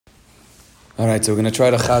All right, so we're going to try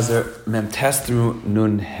to chazer mem test through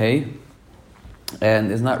nun hey, and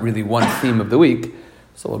there's not really one theme of the week,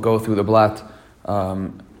 so we'll go through the blat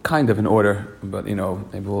kind of in order, but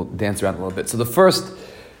maybe we'll dance around a little bit. So the first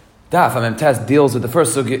daf mem test deals with the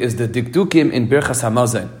first sugya is the dikdukim in Berachos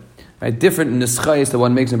hamazon, right? Different nischayis the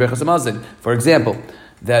one makes in Berachos hamazon. For example,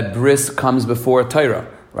 that bris comes before Torah.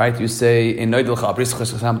 Right, you say in Noidilcha bris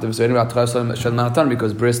because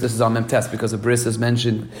bris. This is on mem test because the bris is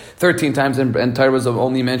mentioned 13 times and Torah was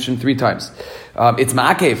only mentioned 3 times. It's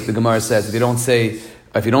ma'akev. The Gemara says if you don't say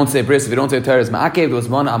bris, if you don't say Torah, it's ma'akev. There was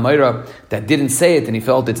one Amira that didn't say it and he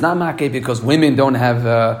felt it's not ma'akev because women don't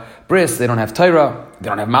have bris, they don't have Torah, they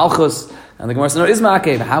don't have malchus. And the Gemara says, no, it is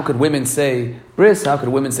ma'akev. How could women say bris? How could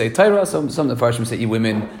women say Torah? Some of the Farshim say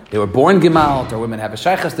women, they were born gemalt, or women have a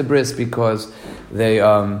shaychas to bris because they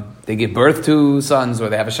give birth to sons, or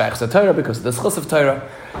they have a shaychas to Torah because of the schus of Torah.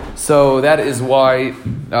 So that is why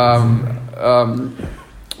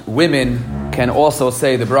women can also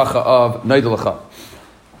say the bracha of Noidelecha.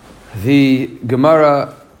 The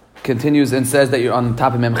Gemara continues and says that you're on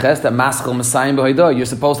top of memches, that maschel masayim b'hoidah. You're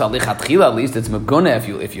supposed to alichatchila, at least it's meguna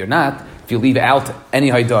if you're not. If you leave out any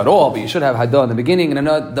haidah at all, but you should have haidah in the beginning and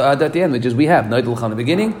another haidah at the end, which is we have Noidelecha in the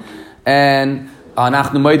beginning and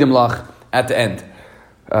anachnu moedim lach at the end.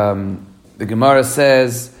 The Gemara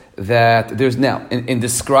says that there's now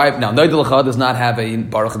Noidelecha does not have a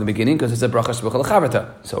baruch in the beginning because it's a bracha shbucha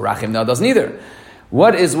lechaverta. So rachimna doesn't either.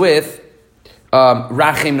 What is with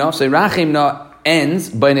rachimna? So rachimna ends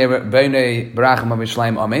b'nei berachma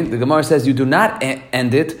v'shleim amen. The Gemara says you do not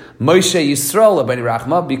end it Moshe Yisrael b'nei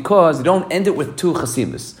berachma because you don't end it with 2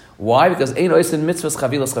 chasimus. Why? Because ein oisin mitzvahs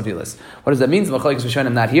chavilas. What does that mean? The Machlokes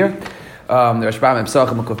Rishonim not here. The Rashbam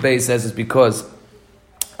Pesachim Makufei says it's because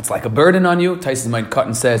it's like a burden on you. Taisus Mind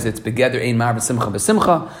Cotton says it's begeder ein mar v'simcha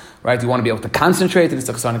v'simcha. Right? You want to be able to concentrate, and it's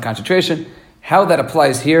a sign of concentration. How that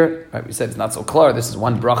applies here, right, we said it's not so clear. This is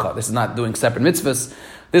one bracha. This is not doing separate mitzvahs.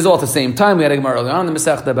 This is all at the same time. We had a Gemara earlier on in the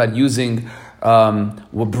Masechta about using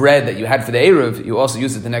bread that you had for the Eruv. You also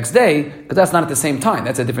use it the next day, but that's not at the same time.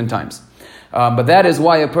 That's at different times. But that is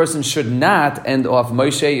why a person should not end off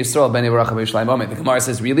Moshe Yisrael b'nei Berachos v'Yishleim Amen. The Gemara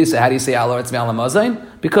says, really? So how do you say Al Oretz Ve'al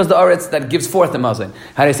Mazayin? Because the Oretz that gives forth the Mazayin.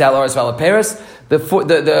 How do you say Al Oretz Ve'al Peres? The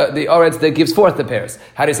Oretz that gives forth the Peres.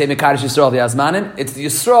 How do you say Mekadosh Yisrael V'Azmanim? It's the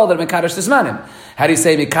Yisrael that Mekadosh Zmanim. How do you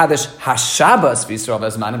say Mekadosh Hashabas V'Yisrael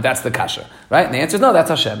V'Azmanim? That's the Kasha, right? And the answer is no, that's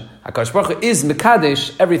Hashem. HaKadosh Baruch Hu is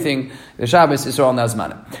Mekadosh everything, the Shabbos, Yisrael, and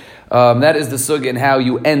Azmanim. That is the sugya in how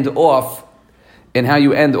you end off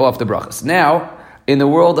the brachas. Now, in the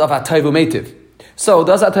world of Atayvu Meitiv. So,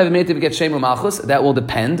 does Atayvu Meitiv get Shemu Malchus? That will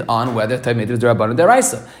depend on whether Atayvu Meitiv is Derabanan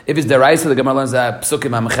Deraisa. If it's Deraisa, the Gemara learns that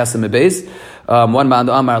Psukim HaMechesim Mebeis. One Ma'and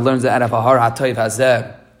Amar learns that Araf Ahar HaTayv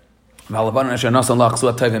Hazeh V'Halabanan Asher Nasan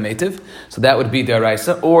Lachsu Atayvu Meitiv. So that would be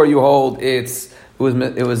Deraisa. Or you hold it was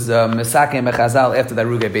Mesake Mechazal after the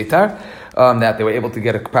Ruge Beitar, that they were able to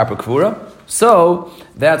get a proper Kvura. So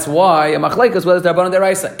that's why a machlekes whether it's derabanan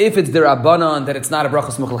deraisa. If it's derabanan that it's not a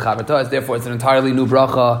bracha smuch l'chaverta, therefore it's an entirely new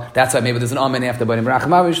bracha. That's why maybe there's an amen after b'nei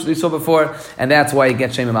berachma which we saw before, and that's why you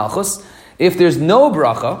get shem malchus. If there's no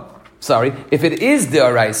bracha, if it is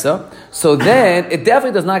deraisa, so then it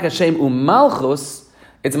definitely does not get shem umalchus.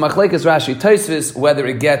 It's a machlekes Rashi Tosfos whether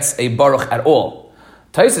it gets a baruch at all.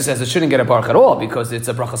 Tosfos says it shouldn't get a baruch at all because it's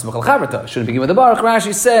a bracha smuch l'chaverta. It shouldn't begin with a baruch.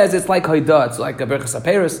 Rashi says it's like haidah, it's like a berachos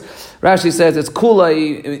haperes. Rashi says it's kula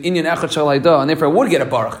inyan echad shel haidah, and therefore it would get a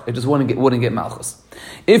baruch. It just wouldn't get malchus.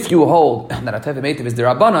 If you hold that Atayvu Meitiv is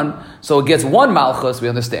derabanan, so it gets 1 malchus, we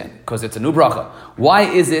understand because it's a new bracha. Why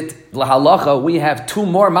is it lahalacha we have 2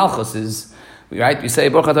 more malchuses? Right? You say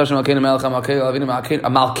Baruch Atah Hashem Malkeinu Melech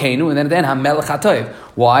Malkeinu, and then HaMelech HaTov.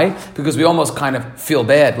 Why? Because we almost kind of feel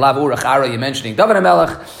bad. Lav Urach Ara, you're mentioning David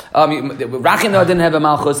HaMelech. Rachim didn't have a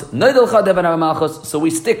malchus. Noidelecha didn't have a malchus. So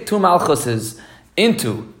we stick 2 malchuses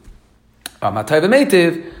into Atayvu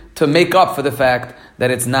Meitiv to make up for the fact that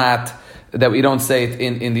it's not, that we don't say it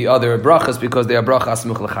in the other brachas because they are brachas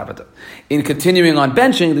smuch l'chaverta. In continuing on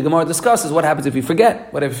benching, the Gemara discusses what happens if you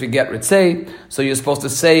forget. What if you forget ritzei? So you're supposed to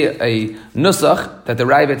say a nusach that the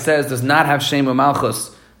Ravid says does not have shem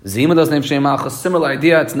malchus. Zima doesn't have shem malchus. Similar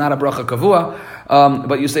idea. It's not a bracha kavua,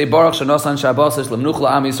 but you say baruch shenosan shabbos lemnuch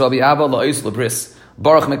la'am yisrael bi'ava la'is lebris.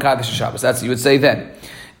 Baruch mekadosh shabbos. That's what you would say then.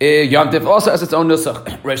 Yom Tov also has its own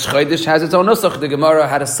nusach. Resh Chodesh has its own nusach. The Gemara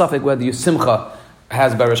had a suffix whether you simcha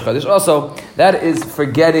has Barish Chodesh. Also, that is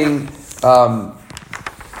forgetting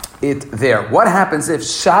it there. What happens if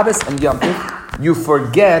Shabbos and Yom Tov, you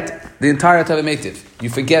forget the entire Atayvu Meitiv? You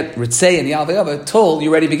forget Ritzei and Yalvayava till you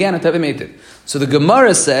already began Atayvu Meitiv. So the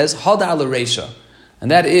Gemara says, Hada ala Reisha. And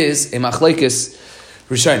that is a machlekes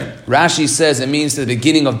Rishonim. Rashi says it means to the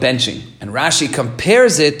beginning of benching, and Rashi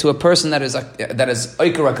compares it to a person that is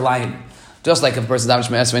Oikar Aklayim. Just like if a person is Davish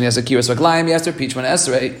Esrei and he has a Kiras Aklayim, he has to repeat Shemana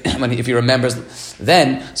Esrei if he remembers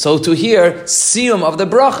then. So to hear Siyum of the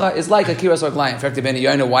bracha is like a Kiras Aklayim. In fact,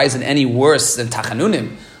 why isn't any worse than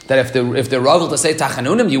Tachanunim? That if the ragul to say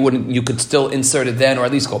Tachanunim, you could still insert it then, or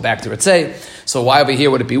at least go back to Ritzei. So why over here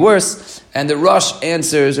would it be worse? And the Rosh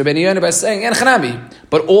answers Rabbeinu Yonah by saying, En Chanami,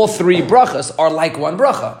 but all three brachas are like one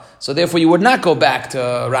bracha. So therefore you would not go back to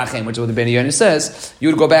Rachem, which is what the Rabbeinu Yonah says. You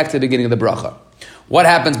would go back to the beginning of the bracha. What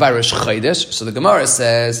happens by Rosh Chodesh? So the Gemara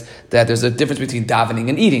says that there's a difference between davening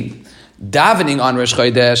and eating. Davening on Rosh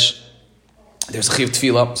Chodesh, there's chiv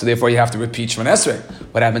tefillah, so therefore you have to repeat Shemon Esrei.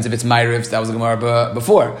 What happens if it's Ma'ariv? That was the Gemara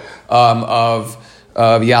before. Of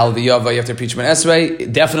Yal v'Yava, you have to repeat Shemon Esrei.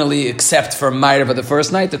 Definitely, except for Ma'ariv of the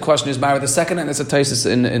first night. The question is Ma'ariv the second night. That's a taisus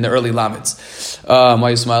in the early Lametz. Why are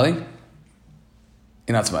you smiling?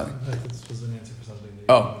 You're not smiling. This was an answer for something.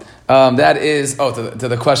 That is to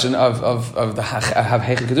the question of the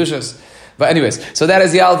Heichel Kedushas. But anyways, so that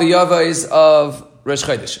is Yal v'Yava is of Rosh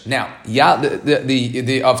Chodesh. Now,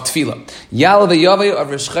 the of Tefillah. Yal v'Yavai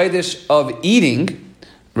of Rosh Chodesh of eating,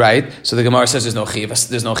 right? So the Gemara says there's no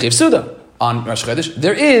chiv Suda on Rosh Chodesh.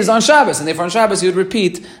 There is on Shabbos, and therefore on Shabbos you would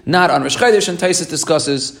repeat, not on Rosh Chodesh, and Taisus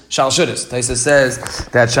discusses Shal Shudas. Taisus says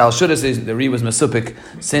that Shal Shudas is, the Ri was Mesupik,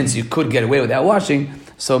 since you could get away without washing,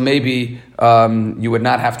 so maybe you would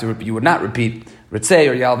not repeat Ritzei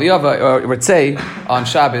or Yal v'Yava or Ritzei on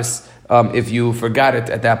Shabbos, if you forgot it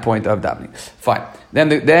at that point of davening. Fine. Then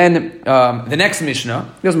the next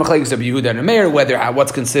Mishnah, there's Machlekes of Yehuda and Meir, whether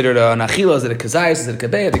what's considered an Achilas, is it a Kazayas, is it a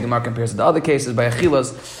Kabeya? The Gemara compares it to other cases by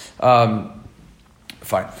Achilas.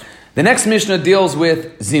 Fine. The next Mishnah deals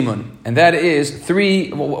with Zimun, and that is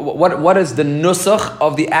what is the Nusach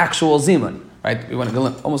of the actual Zimun? Right? We want to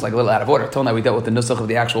go almost like a little out of order. Till now we dealt with the Nusach of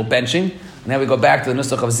the actual benching, and now we go back to the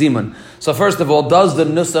Nusach of Zimun. So first of all, does the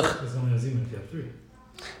Nusach...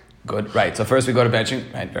 Good, right. So first we go to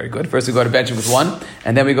benching, right? Very good. First we go to benching with one,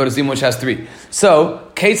 and then we go to Zimun, which has three.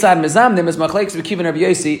 So Ketzad Mizamnim is Machlekes B'Kivan Rabbi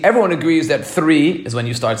Yosi. Everyone agrees that 3 is when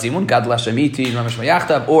you start Zimun. Gad Lashem Iti, Ramesh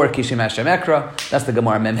Mayachtav, or Kishim Hashem Ekra. That's the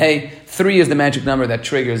Gemara Memhei. 3 is the magic number that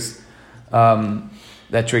triggers Zimun.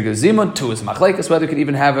 2 is Machlekes, whether you could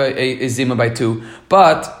even have a Zimun by 2.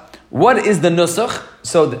 But what is the Nusach?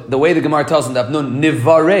 So the way the Gemara tells in the Abnun,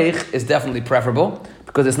 Nivarech is definitely preferable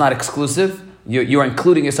because it's not exclusive. You're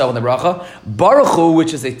including yourself in the bracha. Baruch Hu,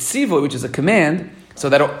 which is a tzivu, which is a command, so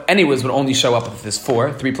that anyways would only show up with this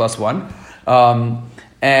 4, 3 plus 1.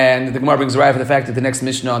 And the Gemara brings a raya for the fact that the next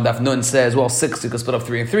Mishnah on Daf Nun says, well, 6, you can split up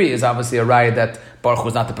 3 and 3, is obviously a raya that Baruch Hu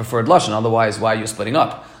is not the preferred lashon. Otherwise, why are you splitting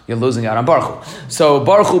up? You're losing out on Baruch Hu. So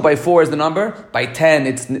Baruch Hu by 4 is the number, by 10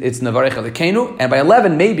 it's Navarech Elikenu, and by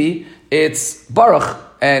 11 maybe it's Baruch.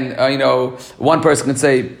 And, one person can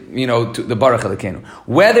say, to the Baruch Elikenu.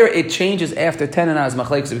 Whether it changes after 10 and on is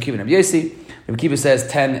Machlekes Rabbi Kiva and Rabbi Yosi. Rabbi Kiva says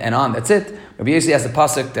 10 and on, that's it. Rabbi Yosi has a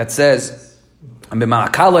pasuk that says,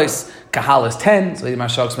 B'ma'akalos, Kahal is 10. So the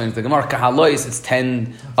Mashal explains the Gemara, Kahalois, it's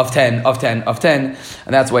 10 of 10 of 10 of 10.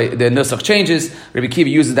 And that's why the Nusach changes. Rabbi Kiva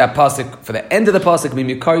uses that pasuk for the end of the pasuk,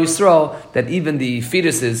 Mimikar Yisrael, that even the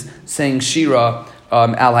fetuses saying Shira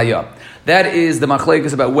al Hayah. That is the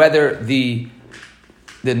Machlekes about whether the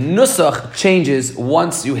Nusach changes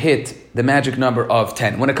once you hit the magic number of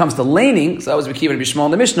 10. When it comes to laning, so that was Rabbi Kiva and Rabbi Shmuel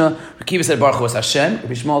in the Mishnah. Rabbi Kiva said Baruch Hu es Hashem.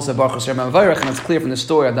 Rabbi Shmuel said Baruch Hu Hashem HaMevayrach, and it's clear from the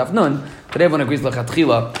story of Daf Nun. But everyone agrees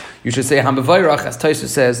lechatchila. You should say HaMevayrach, as Tosfos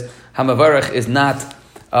says. HaMevayrach is not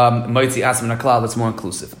Moitzi Asman HaKlal. It's more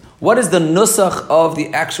inclusive. What is the Nusach of the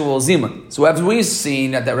actual Zimun? So as we've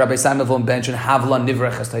seen that Rabbi Simon von Bench and Havlan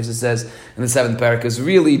Nivrech, as Tosfos says in the 7th parak, is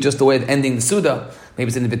really just a way of ending the Suda. Maybe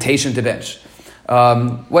it's an invitation to bench.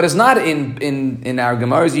 What is not in our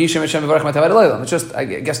Gemara is Yishem Hashem V'Varech Matavad Elolam. It's just, I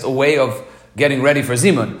guess, a way of getting ready for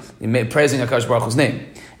Zimun, praising HaKadosh Baruch Hu's name.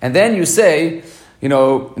 And then you say,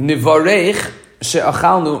 Nivarech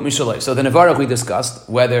She'achalnu Mishalei. So the Nivarech we discussed,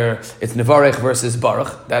 whether it's Nivarech versus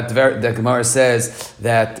Baruch. That Gemara says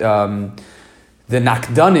that the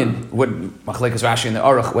Nakdanim would, Machlekes Rashi and the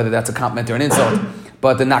Aruch, whether that's a compliment or an insult,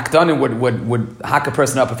 but the Nakdanim would hack a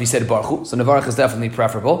person up if he said Baruch Hu. So Nevarach is definitely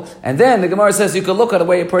preferable. And then the Gemara says you could look at the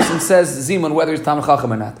way a person says Zimun, whether he's Talmid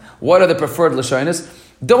Chacham or not. What are the preferred Lashonis?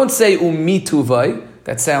 Don't say Umituvai.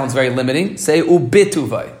 That sounds very limiting. Say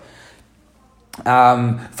Ubituvai.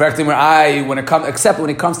 When it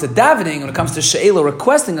comes to davening, when it comes to She'ela,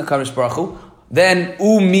 requesting a Kadosh Baruch Hu, then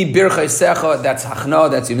Umi Birchai Secha, that's Hachna,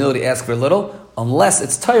 that's humility, ask for a little. unless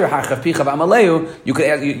it's Torah, harchav picha v'amaleu,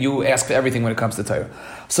 you ask for everything when it comes to Torah.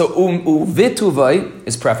 So uvituvai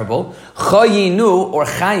is preferable. Chayinu or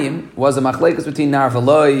Chaim was a machlekes between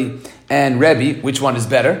Narvaloi and Rebbe. Which one is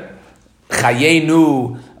better?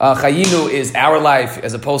 Chayinu is our life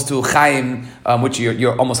as opposed to Chaim, which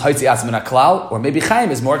you're almost haitzias min haklal, or maybe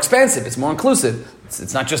Chaim is more expansive, it's more inclusive.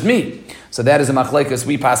 It's not just me. So that is a machlekes.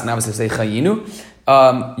 We pass now to say Chayinu.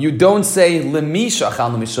 You don't say lemisha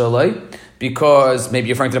chal mishalei because maybe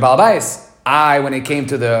you're referring to the balabais. When it came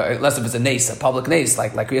to unless if it's a nace, a public nace,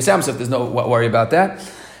 like Yasam, so there's no worry about that.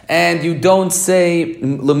 And you don't say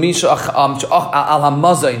lemisha al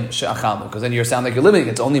hamazayin she'achalnu, because then you sound like you're limiting.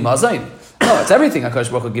 It's only mazayin. No, it's everything HaKadosh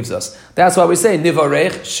Baruch Hu gives us. That's why we say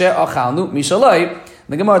nivarech she'achalnu mishalai.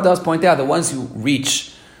 The Gemara does point out that once you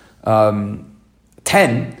reach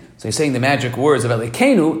 10, so you're saying the magic words of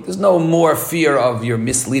Elikenu, there's no more fear of your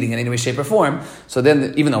misleading in any way, shape, or form. So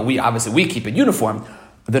then, even though we keep it uniform,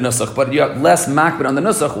 the nusach, but you have less makbid on the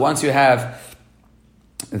nusach once you have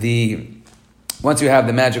the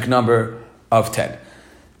magic number of 10.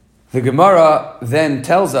 The Gemara then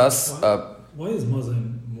tells us. Why is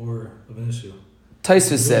Mazin more of an issue?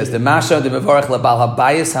 Taisvis says the masha de mevarach labal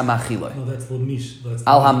habayis hamachila. No, that's lemish.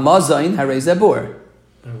 Al hamazayin harei zebur.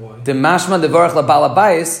 Why? The mashma de mevarach labal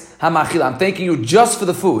habayis hamachila. I'm thanking you just for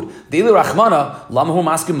the food. The ilu rachmana lamahu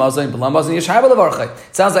maskim mazayin b'lam mazayin yishayv levarachay.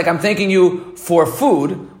 It sounds like I'm thanking you for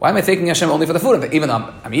food. Why am I thanking Hashem only for the food? Even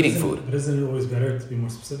though I'm eating food. But isn't it always better to be more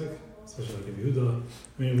specific? Especially like in Yehuda.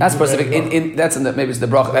 That's specific. Maybe it's the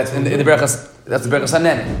bracha. That's in the Berachos. That's the Berachos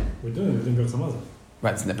Hanen. We're doing Berachos Hamazon.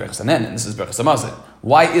 Right, it's in the Berachos Hanen, and this is Berachos Hamazon.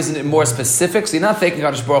 Why isn't it more specific? So you're not thanking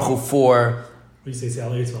Kadosh Baruch Hu for. You say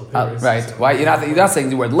right. Why you're not saying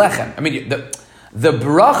the word lechem? I mean, the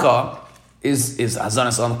bracha is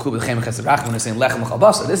hazanas al kub lechem chesed rachman when they're saying lechem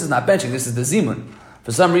l'chalbasa. This is not benching. This is the zimun.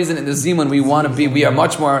 For some reason, in the zimun, we are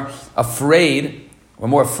much more afraid. We're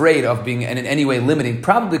more afraid of being and in any way limiting,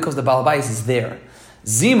 probably because the balabais is there.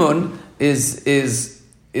 Zimun is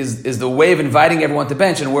the way of inviting everyone to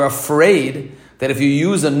bench, and we're afraid that if you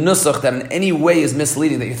use a nusach that in any way is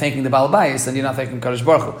misleading, that you're thanking the balabais, then you're not thanking Kadosh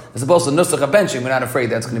Baruch Hu. As opposed to nusach of benching, we're not afraid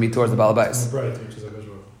that's going to be towards the balabais.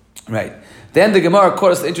 Right. Then the Gemara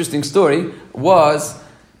quotes the interesting story was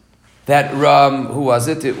that who was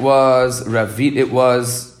it? It was Ravit. It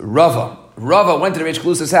was Rava. Rava went to the Reish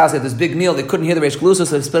Galusa's house, had this big meal, they couldn't hear the Reish Galusa,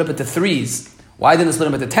 so they split up into threes. Why didn't they split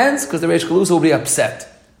up into tens? Because the Reish Galusa will be upset.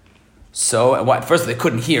 So, first they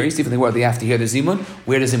couldn't hear, you see from the word they have to hear the Zimun.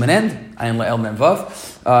 Where does Zimun end? Ayin la'el mem vav.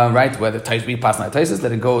 Right, where the Taish pass not Taisis,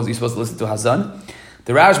 that it goes, you're supposed to listen to Hazan.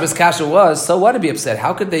 The Rashba's kasha was, so what to be upset?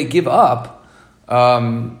 How could they give up a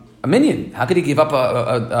minion? How could he give up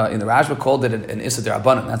in the Rashba called it an Issa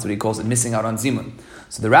Derabanan, that's what he calls it, missing out on Zimun.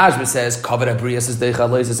 So the Rashba says, Kavod Abriya says Deicha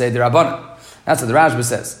Lo Yisasei Derabanan. That's what the Rashba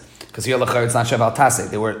says. Because here it's not Sheval Taseh.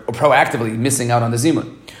 They were proactively missing out on the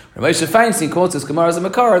Zimun. Ramosha Feinstein quotes this Gemara as a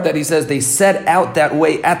Makar that he says they set out that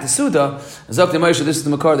way at the Suda. Zok Moshe, this is the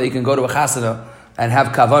Makar that you can go to a Chasana and have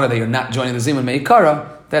Kavana that you're not joining the Zimun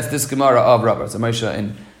Meikara. That's this Gemara of Rabba. It's a Moshe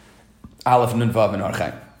in Aleph Nun Vav in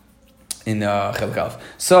Archaim. In Chelek Aleph.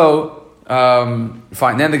 So,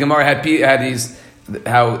 fine. Then the Gemara had these,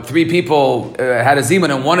 how three people had a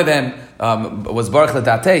Zimun and one of them was Baruch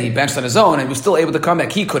Ladate, he benched on his own and he was still able to come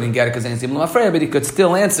back. He couldn't get it because he didn't seem afraid, but he could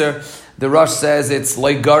still answer. The Rosh says it's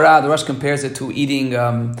like gara. The Rosh compares it to eating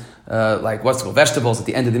like what's called vegetables at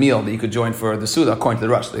the end of the meal that you could join for the Suda, according to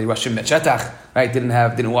the Rosh. The Rosh Shetach, right,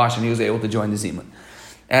 didn't wash and he was able to join the Zimun.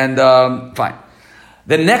 And fine.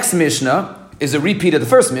 The next Mishnah is a repeat of the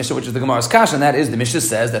first Mishnah, which is the Gemara's Kasha, and that is the Mishnah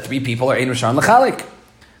says that three people are Ein Rishon L'chalik.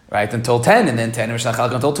 Right, until 10, and then 10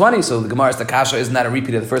 until 20. So the Gemara's Takasha isn't that a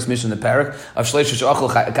repeat of the first mission in the parak of Shleish Shachol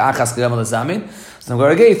Ka'achas Kedem Lazamin. So the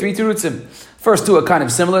Gemara gave 3 tirutzim. First two are kind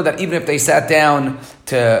of similar, that even if they sat down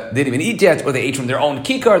they didn't even eat yet, or they ate from their own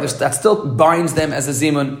kikar, that still binds them as a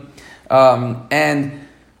zimun. And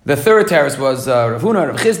the third teretz was Rav Huna,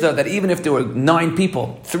 Rav Chizda, that even if there were 9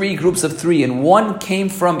 people, 3 groups of 3, and one came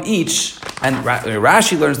from each, and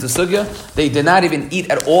Rashi learns the sugya, they did not even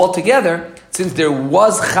eat at all together. Since there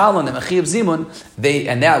was chalon and mechiv zimun,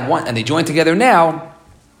 they join together now.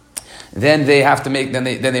 Then they have to make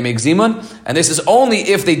they make zimun, and this is only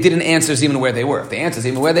if they didn't answer zimun where they were. If they answer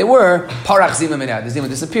zimun where they were, parach zimun minad, the zimun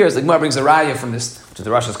disappears. The Gemara brings a raya from this, which is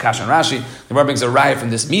the Rosh's Kasha and Rashi. The Gemara brings a raya from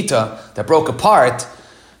this mita that broke apart.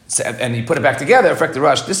 and you put it back together, affect the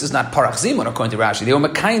rush. This is not parach zimun according to Rashi. They were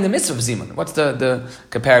mekayim the mitzvah of zimun. What's the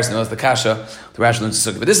comparison? What's the kasha? The Rashi learns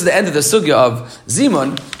the sugya. But this is the end of the sugya of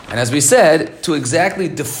zimun. And as we said, to exactly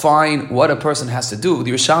define what a person has to do,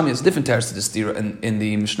 the Yerushalmi has different terms to the stira in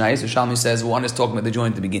the Mishnayos. Yerushalmi says one is talking about the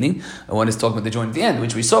joint at the beginning, and one is talking about the joint at the end,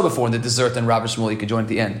 which we saw before in the dessert and Rabbi Shmuel. You could join at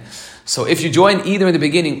the end. So if you join either in the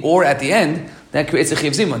beginning or at the end, that creates a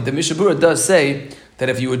chiv zimun. The Mishnah Berurah does say that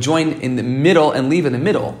if you would join in the middle and leave in the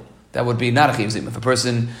middle, that would be not a chiv zimun. If a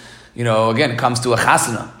person, again, comes to a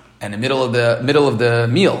chasana and in the middle of the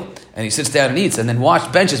meal, and he sits down and eats, and then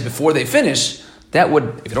benches before they finish, that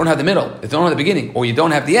would, if you don't have the middle, if you don't have the beginning, or you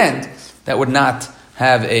don't have the end, that would not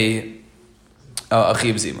have a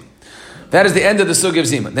chiv zimun. That is the end of the sugi of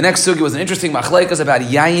zimun. The next sugi was an interesting machlekes about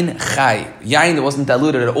yain chai. Yain that wasn't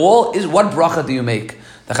diluted at all. Is what bracha do you make?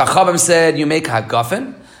 The Chachamim said you make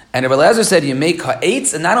hagafen, and Rebbe Eliezer said you make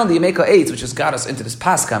ha'etz, and not only you make ha'etz, which has got us into this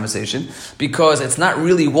past conversation, because it's not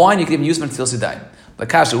really wine, you can even use it until Sidaim. The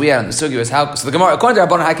kasha we had on the sugya is how. So the Gemara, according to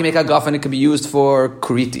Rabbanan, how can you make hagafen? It can be used for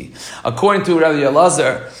kuriti. According to Rabbi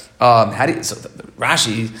Elazar,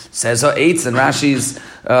 Rashi says ha'etz, and Rashi's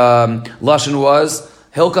lashon was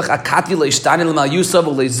hilkach akati leishtani l'mal yusav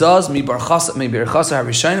uleizaz mi berachos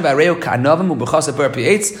harishayin v'areu ka'anavim u'berachos per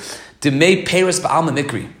pi'etz demei peres ba'alma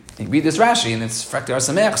mikri. You read this Rashi and it's frakti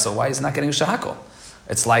arsamech. So why is it not getting a shahakol?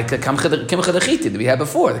 It's like a kimcha dechiti that we had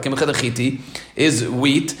before. The kimcha dechiti is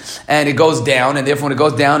wheat, and it goes down, and therefore when it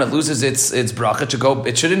goes down, it loses its bracha.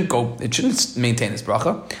 It shouldn't maintain its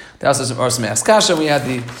bracha. That was arsamech kasha. We had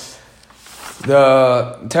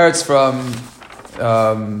the teretz from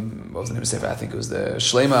what was the name of the sefer? I think it was the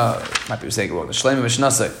Shlema. Might be saying it wrong. The Shlema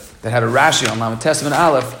Mishnasei that had a Rashi on Lamed Tesvav and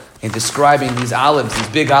Aleph in describing these olives, these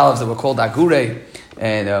big olives that were called agure.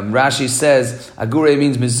 And Rashi says, agure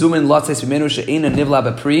means mezumin lotzes v'menu she'ena nivla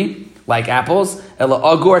b'pri, like apples, ela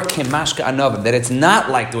agur kemashka anavim, that it's not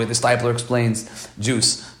like the way the Stipler explains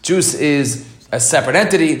juice. Juice is a separate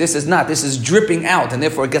entity. This is not. This is dripping out, and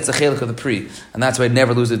therefore it gets a chelik of the pri, and that's why it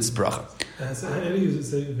never loses its bracha. How do you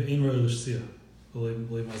say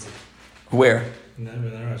Where? In that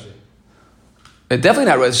Rashi. It's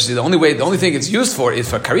definitely not rosh. The only thing it's used for is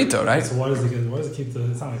for karito, right? So why does it keep the?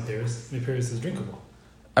 It's not like Paris. The Paris is drinkable.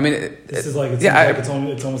 I mean, this is like it's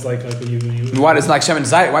almost like you. Why does it like shemen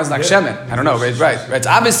zayit? Why is it like shemen? I don't know. Right. It's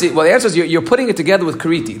obviously. Well, the answer is you're putting it together with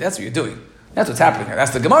kariti. That's what you're doing. That's what's happening here.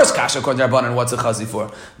 That's the Gemara's kasha according to Rabbanan. What's a chazi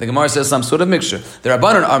for? The Gemara says some sort of mixture. The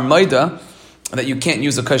Rabbanan are maida that you can't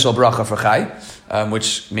use a koshel bracha for chai,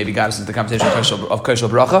 which maybe got us into the conversation of koshel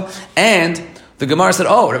bracha. And the Gemara said,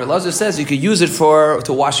 Rabbi Elazar says you could use it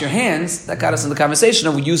to wash your hands. That got us in the conversation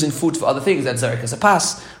of using food for other things. That's zarek as a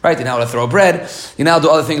pas, right? You now to throw bread. You now do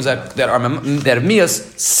other things that are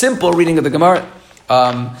miyas. Simple reading of the Gemara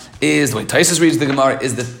is the way Taisus reads the Gemara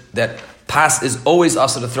is that pas is always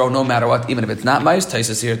also to throw no matter what, even if it's not mice.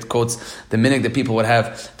 Taisus here quotes the minhag that people would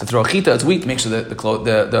have to throw chita, it's wheat, to make sure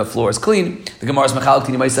that the floor is clean. The Gemara is mechalek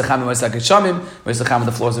tini ma'isach and ma'isach geshamim. Ma'isach and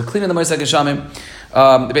the floors are clean in the ma'isach geshamim.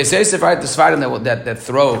 The Beis Yosef, right, the Sfardim that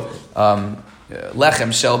throw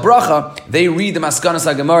lechem shel bracha, they read the Maskanas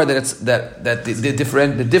HaGemara that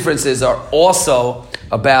the differences are also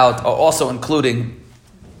including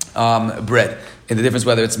bread in the difference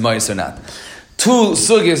whether it's mice or not. Two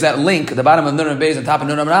sugyas that link at the bottom of Nun and Beis and top of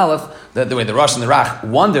Nun and Aleph, the way the Rosh and the Rach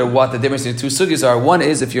wonder what the difference between the two sugyas are. One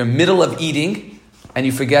is if you're middle of eating and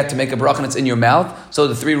you forget to make a bracha and it's in your mouth. So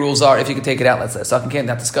the three rules are: if you can take it out, let's say sucking candy,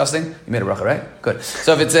 not disgusting. You made a bracha, right? Good.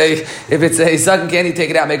 So if it's a sucking candy, take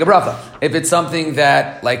it out, make a bracha. If it's something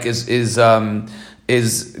that like is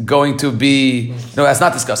going to be that's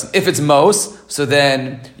not disgusting. If it's mos, so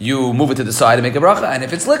then you move it to the side and make a bracha. And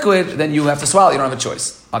if it's liquid, then you have to swallow. You don't have a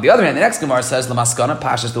choice. On the other hand, the next Gemara says lamaskana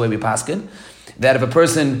pashas the way we paskin, that if a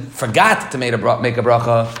person forgot to make a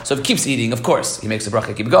bracha, so if he keeps eating, of course, he makes a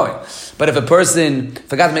bracha, keep going. But if a person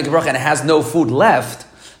forgot to make a bracha and has no food left,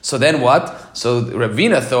 so then what? So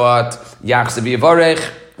Ravina thought, yachse v'yavarech.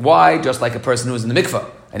 Why? Just like a person who is in the mikvah,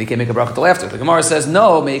 and he can't make a bracha till after. The Gemara says,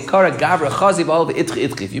 no, meikara gavra chazi v'al v'itchi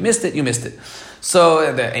itchi. If you missed it, you missed it.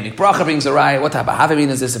 So the Emek bracha brings a raya. What type of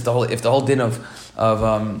havamina is this? If the whole din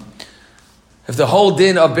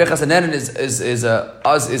of Berachos Hanenin is aser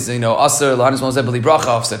lahanis mozeh b'li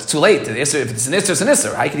bracha, so it's too late. If it's an isser, it's an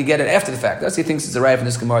isser. How can you get it after the fact? That's he thinks it's a raya from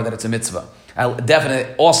this Gemara that it's a mitzvah.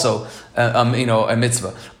 Definitely also a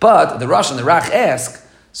mitzvah. But the Rosh and the Rach ask,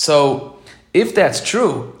 so if that's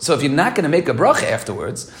true, so if you're not going to make a bracha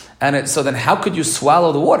afterwards, so then how could you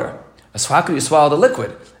swallow the water? So how could you swallow the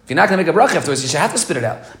liquid? If you're not going to make a bracha afterwards, you should have to spit it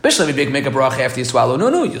out. Bishlam, you make a bracha after you swallow.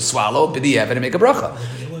 No, you swallow b'di'evet and make a bracha.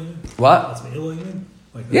 What?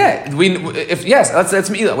 Like that. Yeah, that's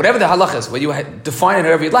meila. Whatever the halach is, when you define it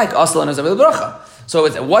however you'd like, aslan is a bracha.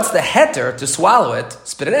 So what's the heter to swallow it,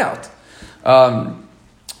 spit it out?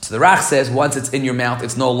 So the Rach says once it's in your mouth,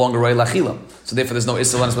 it's no longer roy lachila. So therefore, there's no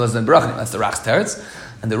islan as well as in bracha. That's the Rach's teretz.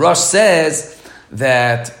 And the Rosh says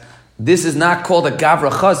that this is not called a gavra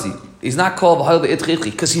chazi. He's not called v'hayil be'itchichi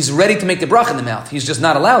because he's ready to make the bracha in the mouth. He's just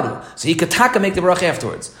not allowed to. So he could taka make the bracha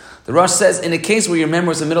afterwards. The Rosh says in a case where your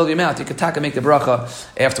member is in the middle of your mouth, you could taka make the bracha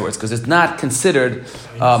afterwards because it's not considered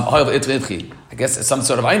v'hayil be'itchichi. I guess it's some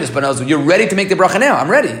sort of einus, but you're ready to make the bracha now. I'm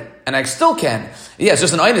ready, and I still can. Yeah, it's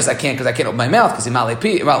just an einus. I can't because I can't open my mouth because imali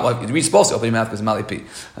pi. Well, you're supposed to open your mouth because imali pi,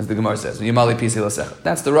 as the Gemara says. Imali pi silasech.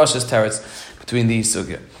 That's the Rosh's teretz between these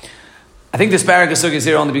sugya. I think the asparagus sugya is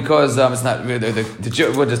here only because it's not. We're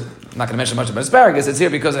just not going to mention much about asparagus. It's here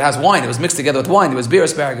because it has wine. It was mixed together with wine. There was beer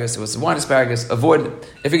asparagus. It was wine asparagus. Avoid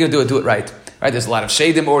if you're going to do it right. Right? There's a lot of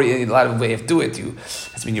shadim or a lot of way of do it. It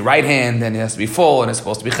has to be in your right hand, then it has to be full, and it's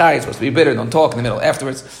supposed to be chai. It's supposed to be bitter. Don't talk in the middle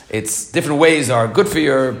afterwards. It's different ways are good for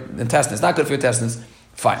your intestines, not good for your intestines.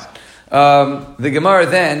 Fine. The Gemara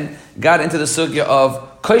then got into the sugya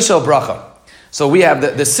of koshel bracha. So we have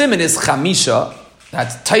the siman is chamisha.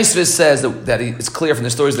 That Taisvis says that it's clear from the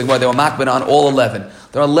stories of the Gemara they were makbid on all 11.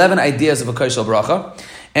 There are 11 ideas of a koshel bracha,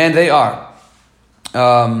 and they are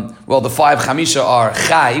the 5 chamisha are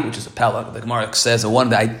chai, which is a pella. The Gemara says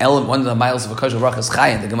one of the miles of a koshel bracha is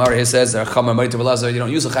chai, and the Gemara here says you don't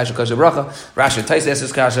use a chai koshel bracha. Rashi Taisvis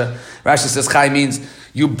says kasha. Rashi says chai means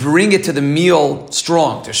you bring it to the meal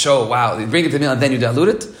strong to show you bring it to the meal and then you dilute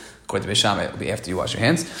it. According to Bisham, it will be after you wash your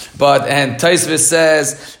hands. And Taisvis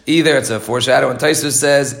says either it's a foreshadow, and Taisvis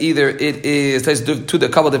says either it is to the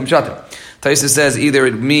couple of different shatter. Taisvis says either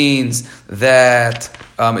it means that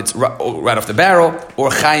it's right off the barrel,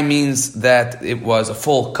 or chai means that it was a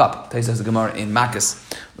full cup. Taisvis says the Gemara in Makkas,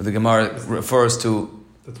 where the Gemara refers to.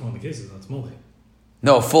 That's one of the cases. That's multi.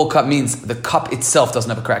 No, full cup means the cup itself doesn't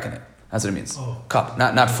have a crack in it. That's what it means. Oh. Cup,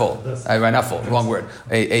 not full. Right, not full. Wrong word.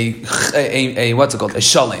 A what's it called? A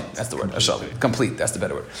shalim. That's the word. A shalim. Complete. That's the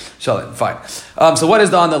better word. Shalim. Fine. So what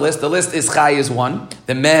is on the list? The list is chai is 1.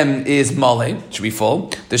 The mem is male. Should be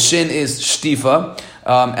full. The shin is shtifa.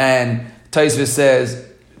 And Taisvis says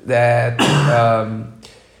that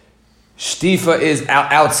shtifa is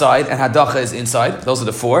outside and hadacha is inside. Those are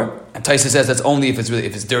the 4. And Taisa says that's only if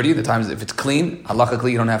it's dirty. The times if it's clean,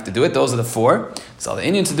 halachically you don't have to do it. Those are the 4. It's all the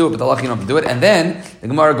Indians to do it, but the halachically you don't have to do it. And then the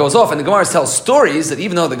Gemara goes off, and the Gemara tells stories that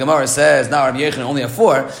even though the Gemara says now Rabbi Yechon only have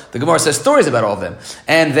 4, the Gemara says stories about all of them,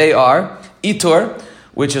 and they are itur,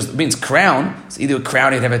 which means crown. So either a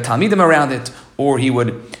crown, he'd have a talmidim around it, or he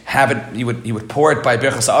would have it. He would pour it by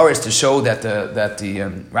Berachos to show that the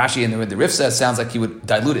Rashi and the Rif says sounds like he would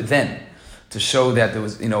dilute it then, to show that there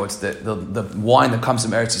was, it's the wine that comes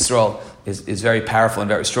from Eretz Yisrael is very powerful and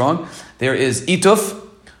very strong. There is ituf,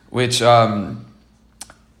 which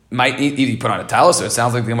might either you put on a talus, or it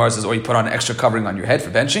sounds like the Gemara says, or you put on an extra covering on your head for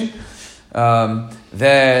benching.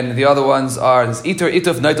 Then the other ones are this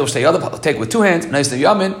ituf, neitel shtei, take it with 2 hands. Nice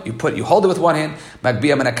yamin, you hold it with 1 hand.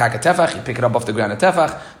 Magbiyam and a tefach, you pick it up off the ground at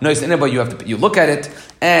tefach. Nice inaba, you look at it.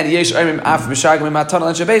 And yesh aimim af b'shagim matan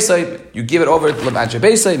al shabeisai, you give it over to l'mat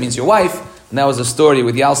shabeisai, means your wife. And that was a story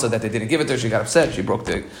with Yalsa that they didn't give it to her. She got upset. She broke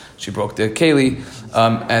the keli,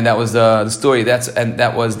 and that was the story.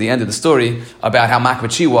 That was the end of the story about how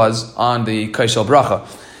makbid she was on the koshel bracha.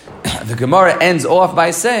 The Gemara ends off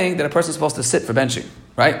by saying that a person is supposed to sit for benching,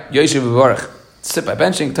 right? Yoshev v'varech, sit by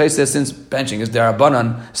benching. Tais says since benching is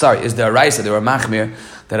deraisa, there are machmir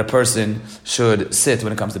that a person should sit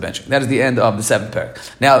when it comes to benching. That is the end of the 7th parak.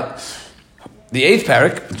 Now, the 8th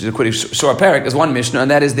parak, which is a pretty short parak, is one mishnah, and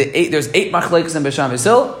that is there's 8 machlekes in Bisham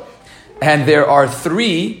Yisrael, and there are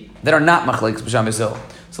 3 that are not machlekes Bisham Yisrael.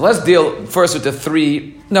 So let's deal first with the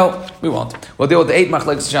 3. No, we won't. We'll deal with the 8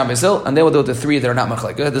 machlekes Bisham Yisrael, and then we'll deal with the 3 that are not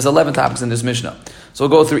machlekes. There's 11 topics in this mishnah. So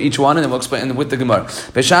we'll go through each one, and then we'll explain with the Gemara.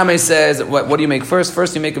 Bisham says, what do you make first?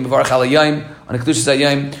 First you make a mevarach al yayim, on a kedushas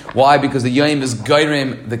yayim. Why? Because the yayim is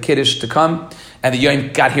gairim the kiddush to come, and the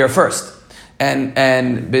yayim got here first.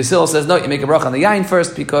 And Basil says, no, you make a bracha on the yain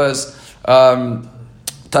first because Tashin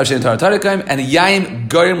Tarakaim, and the yain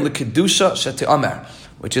goyim l'kedusha shete'amer,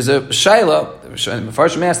 which is a shayla,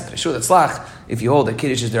 Mefarshim asked, sure, that's lach, if you hold that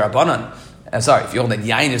kiddush is derabanan. If you hold that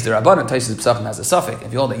yain is derabanan, Taisus Pesachim has a suffix.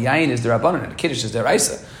 If you hold that yain is derabanan and the kiddush is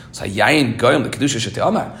deraisa, so yain goyim l'kedusha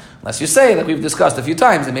shete'amer. Unless you say, like we've discussed a few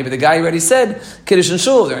times, and maybe the guy already said kiddush and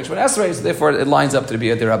shul, they're in Shemon Esrei, so therefore it lines up to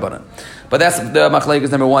be a derabanan. But that's the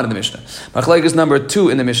machlekes number 1 in the Mishnah. Machlekes number 2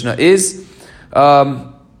 in the Mishnah is,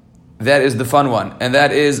 that is the fun one, and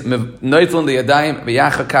that is noitlin liyadayim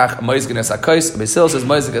v'yachakach moizgin es hakos. Basil says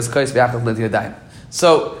moizgin es hakos v'yachakach liyadayim.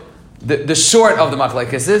 So the short of the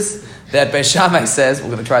machlekes is that Beis Shammai says, we're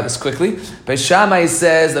going to try this quickly, Beis Shammai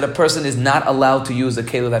says that a person is not allowed to use a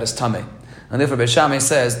keli that is tameh. And therefore Beis Shammai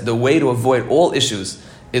says the way to avoid all issues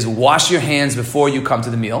is wash your hands before you come to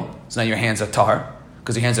the meal. So now your hands are tahar,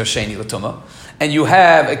 because your hands are sheni l'tumah. And you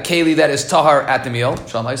have a keli that is tahar at the meal,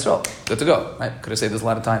 Shalom Yisrael, good to go. Right? Could have saved this a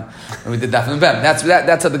lot of time when we did that from the Bem.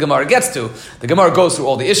 That's how the Gemara gets to. The Gemara goes through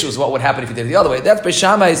all the issues. What would happen if you did it the other way? That's Beis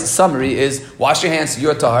Shammai's summary is wash your hands,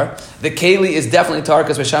 you're tahar. The keli is definitely tahar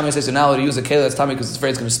because Beis Shammai says you're not allowed to use a keli that's tummy because it's afraid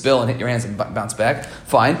it's going to spill and hit your hands and bounce back.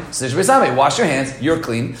 Fine. So Beis Shammai, wash your hands, you're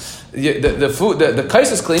clean. The food, the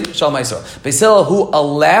kais is clean, Shalom Yisrael. Beis Hillel, who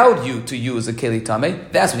allowed you to use a keli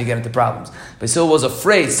tameh, that's when you get into problems. Beis Hillel was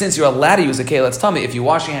afraid, since you're allowed to use a keli that's tameh, if you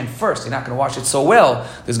wash your hand first, you're not going to wash it so well,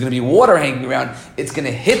 there's going to be water hanging around, it's going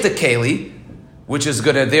to hit the keli, which is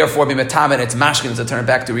going to therefore be metam and it's mashkin to turn it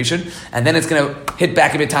back to rishon, and then it's going to hit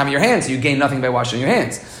back in metam in your hands, so you gain nothing by washing your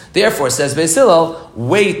hands. Therefore, says Beis Hillel,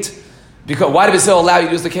 wait. Because why did Beis Hillel allow you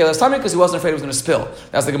to use the keli tummy? Because he wasn't afraid it was going to spill.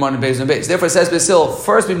 That's the Gemara in Beis and Beis. Therefore, it says Beis Hillel,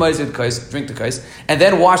 first be ma'izid kais, drink the kais, and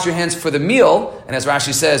then wash your hands for the meal. And as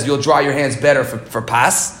Rashi says, you'll dry your hands better for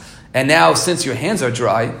pas. And now, since your hands are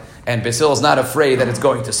dry, and Beis Hillel is not afraid that it's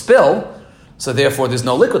going to spill, so therefore there's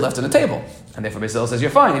no liquid left on the table. And therefore Beis Hillel says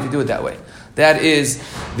you're fine if you do it that way. That is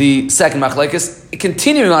the second machlekes.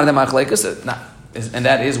 Continuing on in the machlekes, and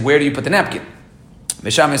that is where do you put the napkin?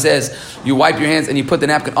 Beis Shammai says you wipe your hands and you put the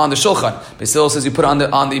napkin on the shulchan. Beis Hillel says you put it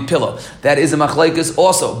on the pillow. That is a machlekes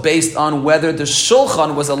also based on whether the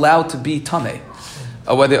shulchan was allowed to be tameh,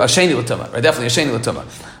 or whether a sheni l'tumah, right? Definitely a sheni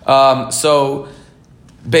l'tumah. So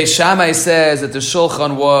Beis Shammai says that the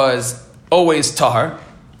shulchan was always tahar,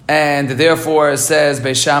 and therefore says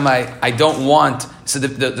Beis Shammai, I don't want. So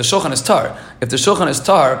the shulchan is tahar. If the shulchan is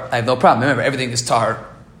tahar, I have no problem. Remember, everything is tahar.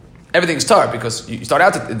 Everything is tar because you start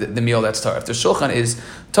out the meal that's tar. If the shulchan is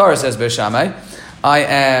tar, says Beis Shammai, I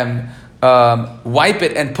am wipe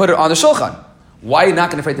it and put it on the shulchan. Why are you not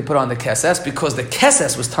going to afraid to put it on the keses? Because the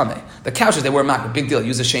keses was tameh. The couches, they were mak, big deal.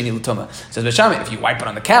 Use a sheni l'tumah. Says Beis Shammai, if you wipe it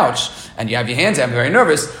on the couch and you have your hands, I'm very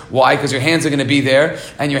nervous. Why? Because your hands are going to be there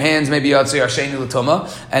and your hands maybe are sheni l'tumah,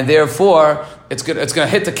 and therefore it's going to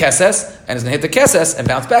hit the keses and it's going to hit the keses and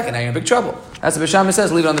bounce back, and now you're in big trouble. That's what Beis Shammai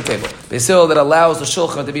says. Leave it on the table. Beis Hillel that allows the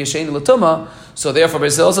shulchan to be a sheni l'tumah, so therefore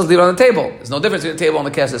Beis Hillel says leave it on the table. There's no difference between the table and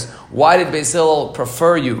the keses. Why did Beis Hillel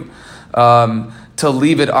prefer you to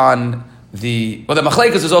leave it on the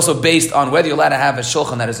machlekes is also based on whether you're allowed to have a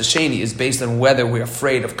shulchan that is a sheni is based on whether we're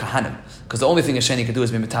afraid of kahanim, because the only thing a sheni can do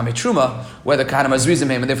is be mitame truma, whether kahanim azrizim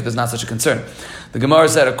him, and therefore there's not such a concern. The Gemara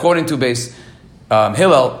said according to Beis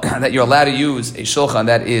Hillel that you're allowed to use a shulchan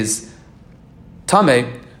that is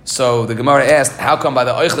tameh. So the Gemara asked, how come by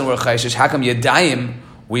the oichlin we're chayshish? How come yadayim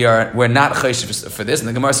we're not chayshish for this? And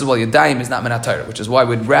the Gemara says, well, yadayim is not minat Torah, which is why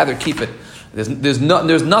we'd rather keep it. There's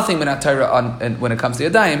nothing minat Torah on when it comes to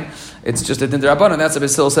yadayim. It's just a din d'rabbanan. That's what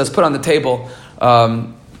Beis Hillel says. Put it on the table.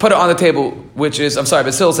 Put it on the table. Which is, I'm sorry,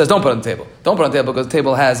 Beis Hillel says don't put it on the table. Don't put it on the table because the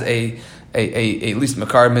table has a at least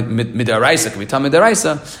makar midaraisa, can be tam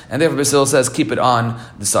midaraisa, and therefore Beis Hillel says keep it on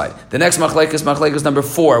the side. The next machlekes number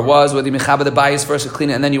 4 was whether you mechaber the bayis first, you clean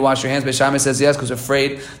it, and then you wash your hands. Beis Shammai says yes because you're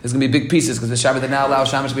afraid there's going to be big pieces because the Shammai did not allow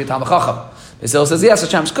Shammai to be a talmid chacham. Beis Hillel says yes, the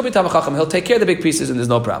Shammai could be talmid chacham. He'll take care of the big pieces and there's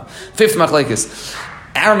no problem. 5th machlekes.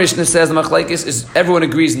 Our Mishnah says the machlekes is everyone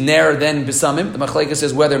agrees ner then besamim. The machlekes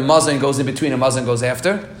is whether mazon goes in between and mazon goes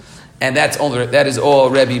after. And that is all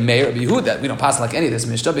Rebbe Meir, Rebbe Yehuda. We don't pass like any of this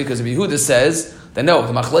Mishnah because Rebbe Yehuda says that no,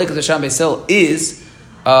 the machlekes of the Sham Beis Hillel is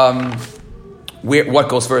what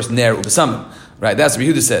goes first, ner u'besamim. Right, that's what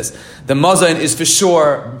Yehuda says. The mazon is for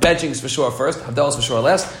sure, benching is for sure first, havdalah is for sure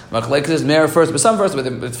last. Machlekes is ner first, besam first.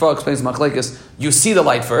 But the Torah explains machlekes, you see the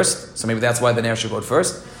light first, so maybe that's why the ner should go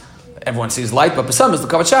first. Everyone sees light, but besam is the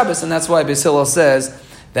kavod Shabbos, and that's why Beis Hillel says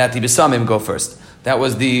that the besamim go first. That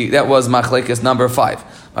was machlekes number 5.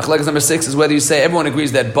 Machlekes number 6 is whether you say everyone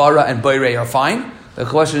agrees that bara and bayrei are fine. The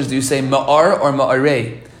question is, do you say ma'ar or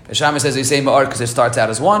ma'arei? The Shammai says you say ma'ar because it starts out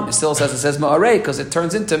as one. It still says ma'arei because it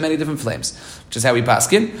turns into many different flames, which is how we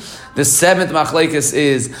paskin. The 7th machlekes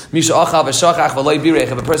is misha achav v'shachach v'loy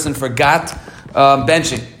birech. If a person forgot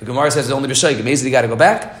benching, the Gemara says it's only b'shayik. Amazing, you got to go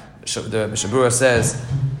back. The Mishabura says,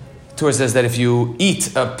 Torah says that if you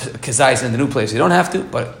eat a kezais in the new place, you don't have to,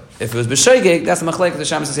 but if it was b'shoigeg, that's the machlekes. The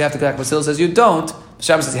Shammai says you have to go back. Beis Hillel says you don't. The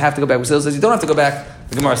Shammai says you have to go back. Beis Hillel says you don't have to go back.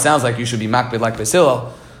 The Gemara sounds like you should be makbid like Beis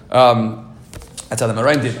Hillel. That's how the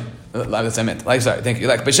Maraim did. That's what I meant. Thank you.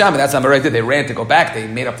 Like Beis Shammai, that's how Maraim did. They ran to go back. They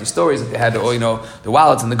made up these stories that they had, the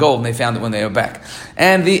wallets and the gold, and they found it when they were back.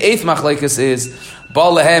 And the 8th machlekes is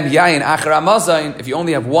bal lehem yayin achar mazayin. If you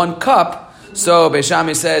only have one cup, So Beis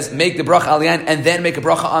Shammai says make the bracha al yain and then make a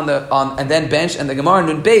bracha on and then bench. And the Gemara in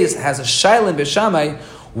Nun Beis has a shaila in Beis Shammai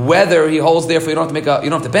whether he holds therefore you don't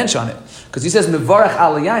have to bench on it, because he says mevarach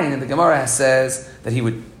al yain, and the Gemara says that he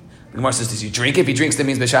would. The Gemara says, does he drink it? If he drinks, that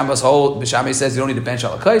means Beis Shammai says you don't need to bench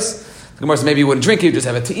al kais. The Gemara says maybe he wouldn't drink it, you just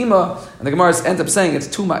have a te'ima. And the Gemara ends up saying it's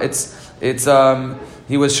too much.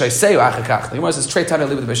 He was shayseu achakach. The Gemara says trei tana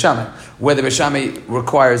live with Beis Shammai, whether Beis Shammai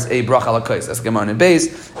requires a bracha al kais. That's the Gemara in Beis.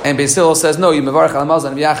 And Beis Hillel says no, you mevarach al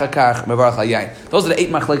mazon v'achakach mevarach al yain. Those are the 8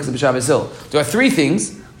 machlekes of Beis Shammai Hillel. There are 3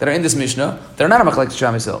 things that are in this Mishnah that are not a machlekes of Beis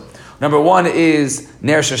Shammai Hillel. Number 1 is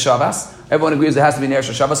ner Shabbos. Everyone agrees there has to be ner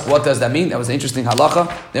Shabbos. What does that mean? That was an interesting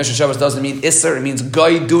halacha. Ner Shabbos doesn't mean isser. It means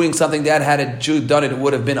guy doing something that had a Jew done it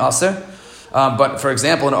would have been aser. But for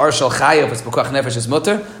example, in Arshal Chayav, if it's B'koach Nefesh is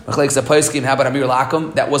mutter. Machlekes HaPoskim, how about Amir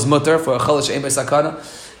Lakum? That was mutter for a Cholish Ein B'Sakana.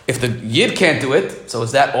 If the Yid can't do it, so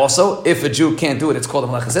is that also? If a Jew can't do it, it's called a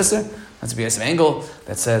Melechus Isser. That's a BS angle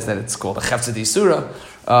that says that it's called a Chefzeh D'Isura.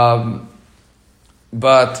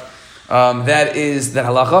 But that is the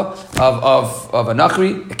halacha of a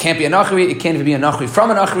nachri. It can't be a nachri. It can't even be a nachri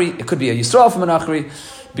from a nachri. It could be a Yisrael from a nachri,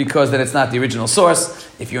 because then it's not the original source.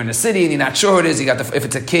 If you're in a city and you're not sure who it is, if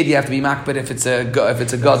it's a kid, you have to be makbid. If it's a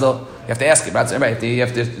gadol, you have to ask him. Right? You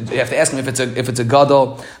have to ask him if it's a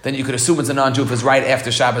gadol. Then you could assume it's a non-Jew if it's right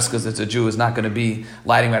after Shabbos, because it's a Jew is not going to be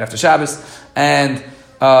lighting right after Shabbos. And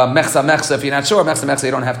mechsa, if you're not sure, mechsa,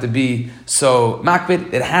 you don't have to be so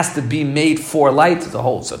makbid. It has to be made for light. The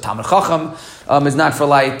whole so Talmud Chacham is not for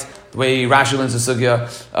light. The way Rashi learns the sugya,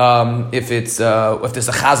 if there's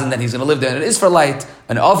a chazan that he's going to live there, and it is for light.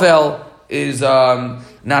 An ovel is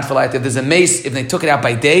not for light. If there's a mace, if they took it out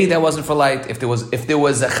by day, that wasn't for light. If there was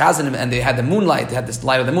a chazan and they had the moonlight, they had this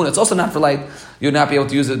light of the moon, it's also not for light. You would not be able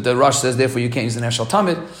to use it. The Rosh says therefore you can't use the ner shel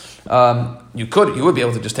tamid. You would be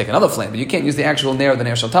able to just take another flame, but you can't use the actual ner of the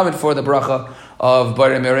ner shel tamid for the bracha of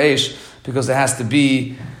bar mereish, because it has to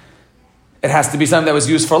be something that was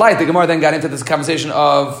used for light. The Gemara then got into this conversation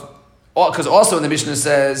of, because also in the Mishnah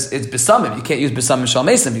says it's besamim. You can't use besamim shal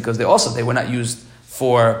mesim because they were not used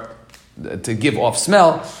to give off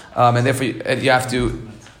smell, and therefore you have to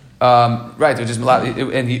they're just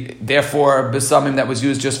therefore besamim that was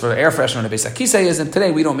used just for air freshener on a beis hakisei is. And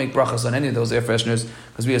today we don't make brachas on any of those air fresheners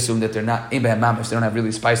because we assume that they're not in mamish. They don't have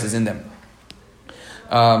really spices in them.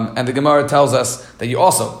 And the Gemara tells us that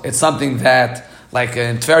it's something that, like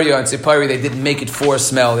in Tveria and Tzipari, they didn't make it for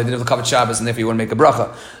smell. They didn't have the Kavod Shabbos, and therefore you want to make a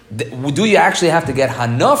bracha. Do you actually have to get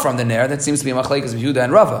hana from the ner? That seems to be a machlekes of Yehuda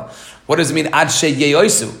and Rava. What does it mean? Ad she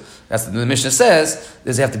yeyoisu. That's what the Mishnah says.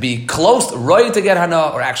 Does he have to be close, right, to get hana,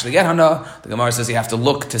 or actually get hana? The Gemara says you have to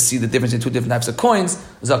look to see the difference in 2 different types of coins.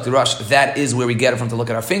 Zakti Rush. That is where we get it from, to look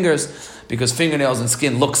at our fingers, because fingernails and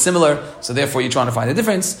skin look similar. So therefore you're trying to find the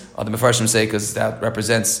difference. Other Mefarshim say because that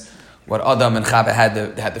represents what Adam and Chava had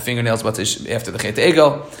the fingernails after the Chet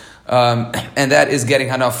Egel, and that is getting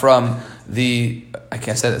hana from the. I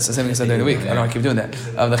can't say that. It's the same thing I said during the week. I don't know. I keep doing that.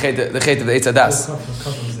 The Chet of the Eitz Hadas.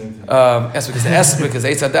 Yes, because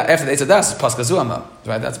after the Eitz Hadas is Pascha Zuama,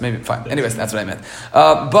 right? That's maybe fine. Anyways, that's what I meant.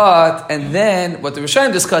 And then what the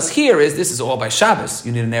Rishonim discuss here is this is all by Shabbos.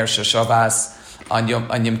 You need an ner Shabbos on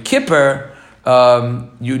Yom Kippur.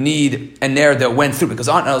 You need a ner that went through, because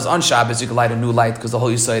on Shabbos you can light a new light, because the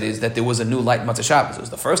whole Yisrael is that there was a new light Matzah Shabbos. It was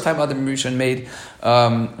the first time Adam Rishon made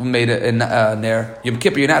a ner. Yom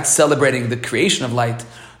Kippur, you're not celebrating the creation of light.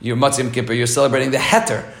 You're Matzah Yom Kippur, you're celebrating the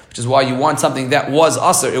heter, which is why you want something that was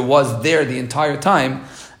aser. It was there the entire time,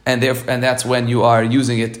 and that's when you are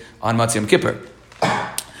using it on Matzah Yom Kippur.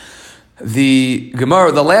 The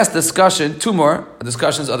Gemara, the last discussion, 2 more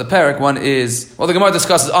discussions of the parak. One is, the Gemara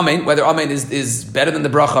discusses Amen, whether Amen is better than the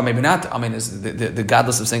bracha, maybe not. Amen is the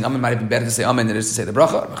godless of saying Amen might have been better to say Amen than it is to say the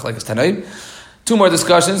bracha. Machlekes Tanoim. 2 more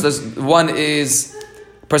discussions. One is,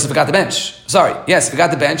 person forgot the bench. Forgot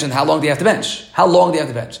the bench, and how long do you have to bench?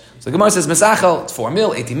 So the Gemara says, Mesachel, it's 4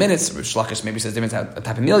 mil, 80 minutes. Rish Lakish maybe says different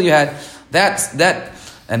type of meal you had. That.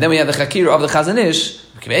 And then we have the Chakir of the Chazanish,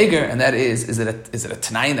 and that is it a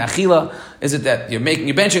Tanai in the Achila? Is it that you're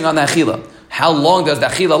benching on the Achila? How long does the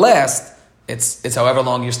Achila last? It's however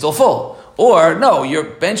long you're still full. Or, no, you're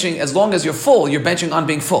benching, as long as you're full, you're benching on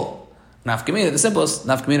being full. Nafkamina, the simplest,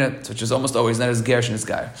 Nafkamina, which is almost always, that is Gersh in his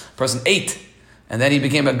guy. Person ate, and then he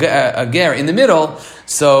became a Ger in the middle.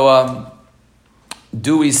 So,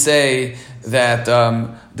 do we say that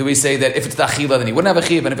if it's the achila, then he wouldn't have a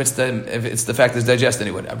chiv, and if it's the fact that it's digested, then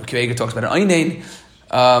he would. Abu Kiveger talks about an einain,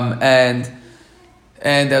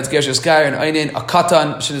 and that's Gershon Skyer and Einin, a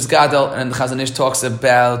katan, Shiniz Gadol, and the Chazon Ish talks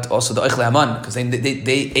about also the Oichle Haman, because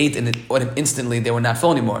they ate and instantly they were not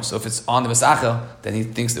full anymore. So if it's on the Vesachel, then he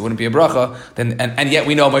thinks there wouldn't be a bracha, then, and yet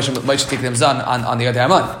we know Moshe take them zan on the other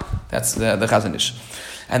Haman. That's the Chazon Ish.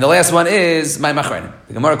 And the last one is my Machreinim.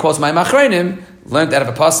 The Gemara quotes my Machreinim, learned out of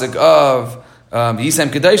a pasuk of Yisem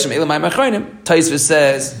Kedoshim, Ela my Machreinim. Taisvis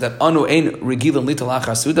says that Anu ein regilim lital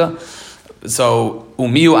achar suda. So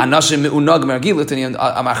umiu anashim unag mergilut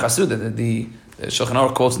amachar suda. The Shulchan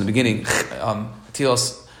Aruch quotes in the beginning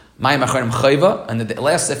Tilos my Machreinim chayva, and the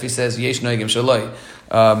last step he says yesh noigim shaloi.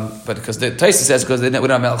 But because the Taisvis says because we don't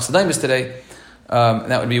have Melech Sedaimis today,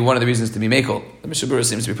 that would be one of the reasons to be makel. The Mishnah Berurah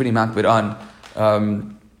seems to be pretty makbid on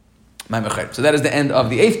so that is the end of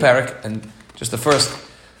the 8th parak, and just the first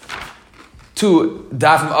 2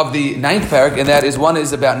 dafim of the 9th parak, and that is one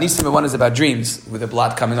is about nisim and one is about dreams. With the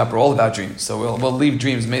blot coming up, are all about dreams. So we'll leave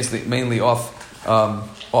dreams mainly off because I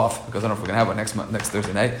don't know if we're going to have one next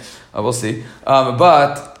Thursday night. We'll see. And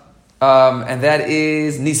that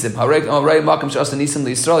is nisim.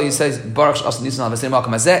 He says Berachos.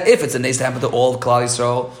 If it's a nes that happened to all Klal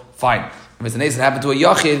Yisrael, fine. If it's a nes that happened to a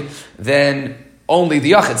yachid, then only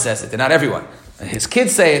the Yachid says it, and not everyone. His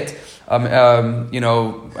kids say it,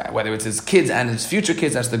 whether it's his kids and his future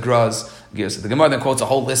kids, that's the Graz gives. The Gemara then quotes a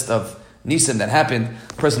whole list of nisim that happened.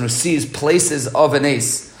 A person who sees places of an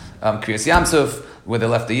ace, Kriyas Yamsuf, where they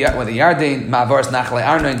left the Yarden, Ma'avaras Nachalei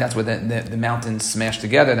Arnoin, that's where the mountains smashed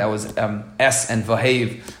together. That was Es and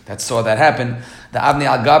Vahev that saw that happen. The Avnei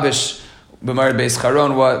Al Gabish, B'Meir Beis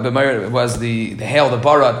Charon, was the hail, the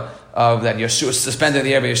barad, of that Yeshua suspended in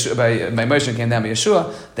the air by Moshe came down by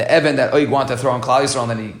Yeshua. The Eben that Oig wanted to throw on Klal Yisrael,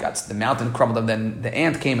 and then he got the mountain crumbled, and then the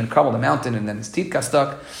ant came and crumbled the mountain, and then his teeth got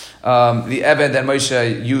stuck. The Eben that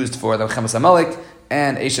Moshe used for the Chemes HaMelech,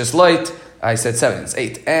 and Eishes Light, I said 7, it's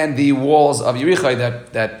 8, and the walls of Yerichai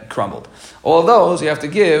that crumbled. All of those you have to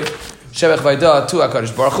give Shevach Vayda to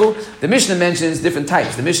HaKadosh Baruch Hu. The Mishnah mentions different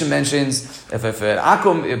types. The Mishnah mentions if an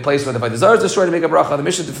akum, a place where the Vayda Zar is destroyed to make a bracha. The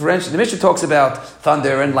Mishnah talks about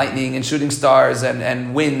thunder and lightning and shooting stars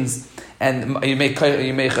and winds, and you make a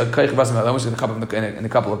koich basam in a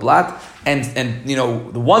couple of blat, and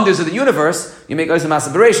the wonders of the universe. You make oisem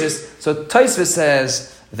masa bereshis. So Taisvis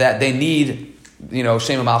says that they need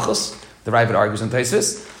Shema Malchus. The Ravid argues on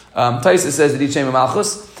Taisvis. Taisvis says they need Shema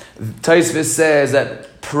Malchus. Taisvis says that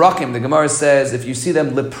Prakim, the Gemara says, if you see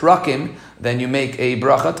them leprakim, then you make a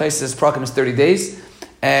bracha. Taisvis says prakim is 30 days.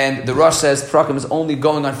 And the Rosh says prakim is only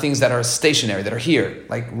going on things that are stationary, that are here,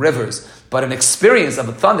 like rivers. But an experience of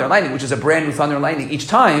a thunder and lightning, which is a brand new thunder and lightning each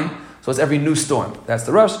time, so it's every new storm. That's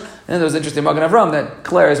the Rosh. And then there was interesting Magen Avram that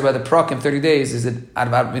declares whether prakim 30 days, is it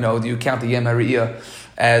do you count the Yem HaRiyah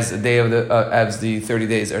as a day of as the 30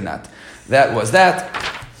 days or not? That was that.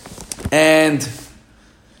 And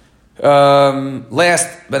last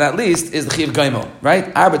but not least is the Chiv Gaimo,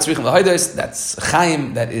 right? Arba Tzrichim L'Hoidos, that's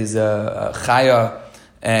Chaim, that is Chaya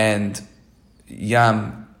and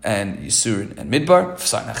Yam and Yisurin and Midbar.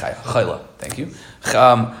 Sorry, not Chaya, Chayla, thank you.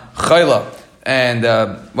 Chayla and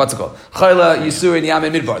what's it called? Chayla, Yisurin, Yam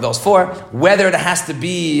and Midbar, those 4. Whether it has to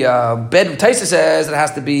be Taisa says it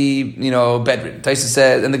has to be, bedridden. Taisa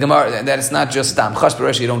says, and the Gemara, that it's not just Dam Chash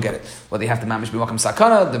B'Rosh, you don't get it. Well, they have to mamish b'makam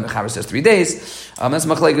sakana. The Mechaber says 3 days. That's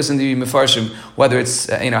machlekes in the Mefarshim, whether it's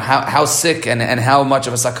how sick and how much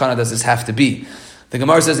of a sakana does this have to be. The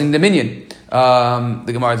Gemara says in the minyan,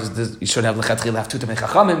 the Gemara says you should have lechatchil have 2 tamei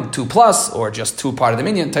chachamim, 2 plus, or just 2 part of the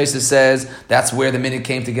minyan. Taisa says that's where the minyan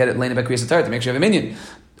came to get it lena b'kriyas Torah to make sure you have a minyan.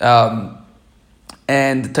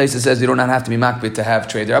 And Taisa says you do not have to be makbid to have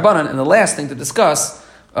trade rabbanan. And the last thing to discuss,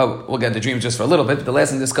 we'll get the dreams just for a little bit. But the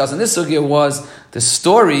last thing to discuss in this sugya was the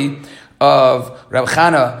story of Reb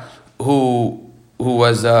Chana, who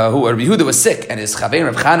Yehuda was sick, and his chavein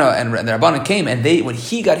Reb Chana and the Rabbanan came, and when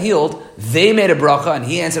he got healed, they made a bracha, and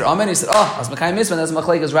he answered Amen. He said, as Mekayim Mitzvah, that's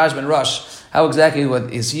Machlekes Rashba and Rush. How exactly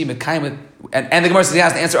is he Mekayim? And the Gemara says he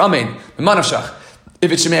has to answer Amen. B'manavshach.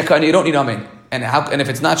 If it's Shemei Kaina, you don't need Amen. And if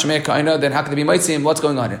it's not Shemei Kaina, then how can it be Maitzim? What's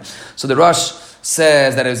going on here? So the Rush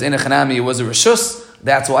says that it was in a Chanami, it was a Rishus.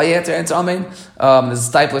 That's why you have to answer Amen. The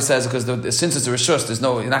Stipler says because since it's a Rishus,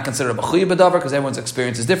 you're not considered a B'chuy B'davar because everyone's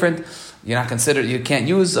experience is different. You can't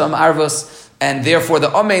use Arvus, and therefore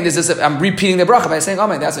the Amen is this. I'm repeating the bracha by saying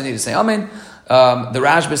Amen. That's what I need to say Amen. The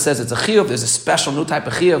Rashba says it's a chiyuv. There's a special new type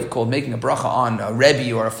of chiyuv called making a bracha on a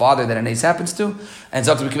rebbe or a father that an ace happens to, and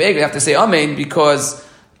Zok T'Mikvei, you have to say Amen because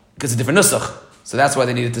it's a different nusach. So that's why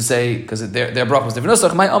they needed to say, because their bracha was different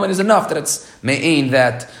nusach. My Amen is enough that it's me'ain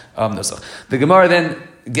that nusach. The Gemara then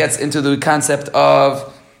gets into the concept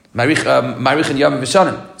of Marich and Yom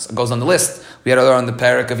V'Shanim. So it goes on the list. We had to learn the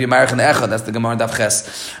parak of Yemarich and Echad. That's the Gemara in Daf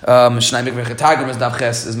Ches. Shnai Mikveh Chetagim is Daf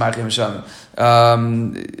Ches, is Marchim Hashem.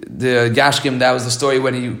 The Yashkim, that was the story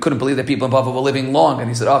when he couldn't believe that people in Bava were living long, and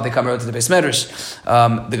he said, they come out to the Beis Medrash.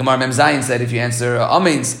 The Gemara Mem Zayin said, if you answer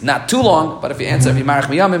Amins, not too long, but if you answer Yemarich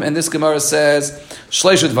Miyamim, and this Gemara says,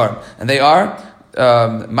 Shleishu Dvarim, and they are,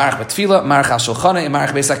 Marach B'Tfila, Marach HaShulchana, and Marach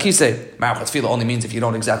Beis HaKisei. Marach B'Tfila only means if you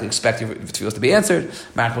don't exactly expect your tefillas to be answered.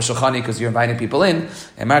 Marach B'Shulchani, because you're inviting people in.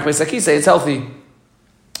 And Marach Beis HaKisei, it's healthy.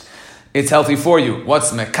 It's healthy for you.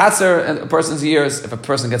 What's mekatzer in a person's years? If a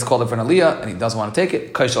person gets called up for an aliyah and he doesn't want to take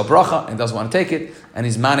it, kaishal bracha, and he doesn't want to take it, and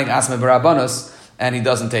he's maning asma b'rabbanos, and he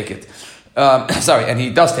doesn't take it. And he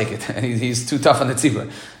does take it, and he's too tough on the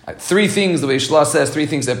tzibur. Three things, the way Shlah says, three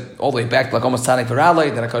things that all the way back, like almost Tzadik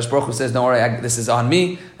V'Ralei, that HaKadosh Baruch Hu says, don't worry, this is on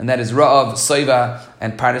me, and that is Ra'av, Soiva,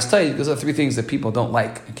 and Pardes Tay. Those are three things that people don't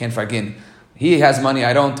like and can't fargin. He has money,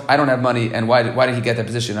 I don't have money, and why did he get that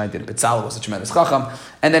position? I didn't. Betzalel was a tremendous chacham.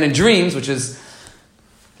 And then in dreams, which is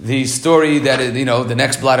the story that, the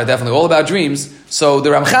next blot are definitely all about dreams. So the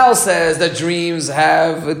Ramchal says that dreams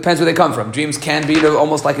it depends where they come from. Dreams can be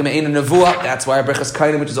almost like a Me'ein Nevuah. That's why Berachos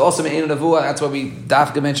Kainim, which is also Me'ein Nevuah, that's why we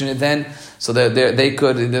Dafka mentioned it then. So the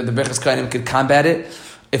Berachos Kainim could combat it.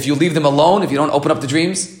 If you leave them alone, if you don't open up the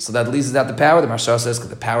dreams, so that leaves out the power. The Marshal says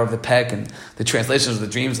the power of the pek and the translations of the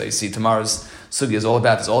dreams that you see tomorrow's sugi is all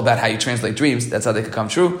about. It's all about how you translate dreams. That's how they could come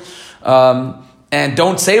true. And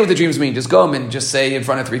don't say what the dreams mean. Just go and just say in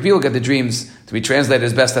front of three people, get the dreams to be translated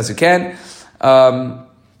as best as you can.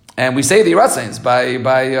 And we say the Yiratzains by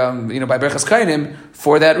Berachos Kainim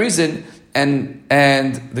for that reason. And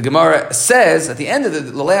the Gemara says at the end of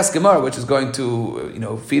the last Gemara, which is going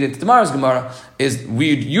to feed into tomorrow's Gemara, is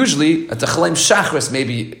we usually a Chalem Shachris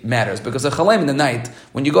maybe matters, because a Chalem in the night,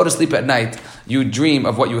 when you go to sleep at night, you dream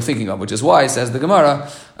of what you were thinking of, which is why, says the Gemara,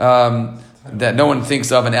 that no one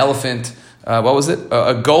thinks of an elephant. What was it?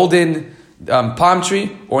 A golden palm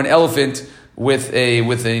tree or an elephant with a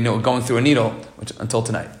going through a needle, until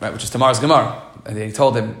tonight, right? Which is tomorrow's Gemara. And he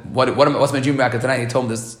told him, what's my dream back at tonight? He told him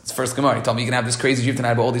this first Gemara. He told me, you can have this crazy dream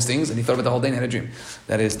tonight about all these things. And he thought about the whole day and had a dream.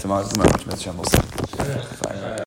 That is tomorrow's Gemara.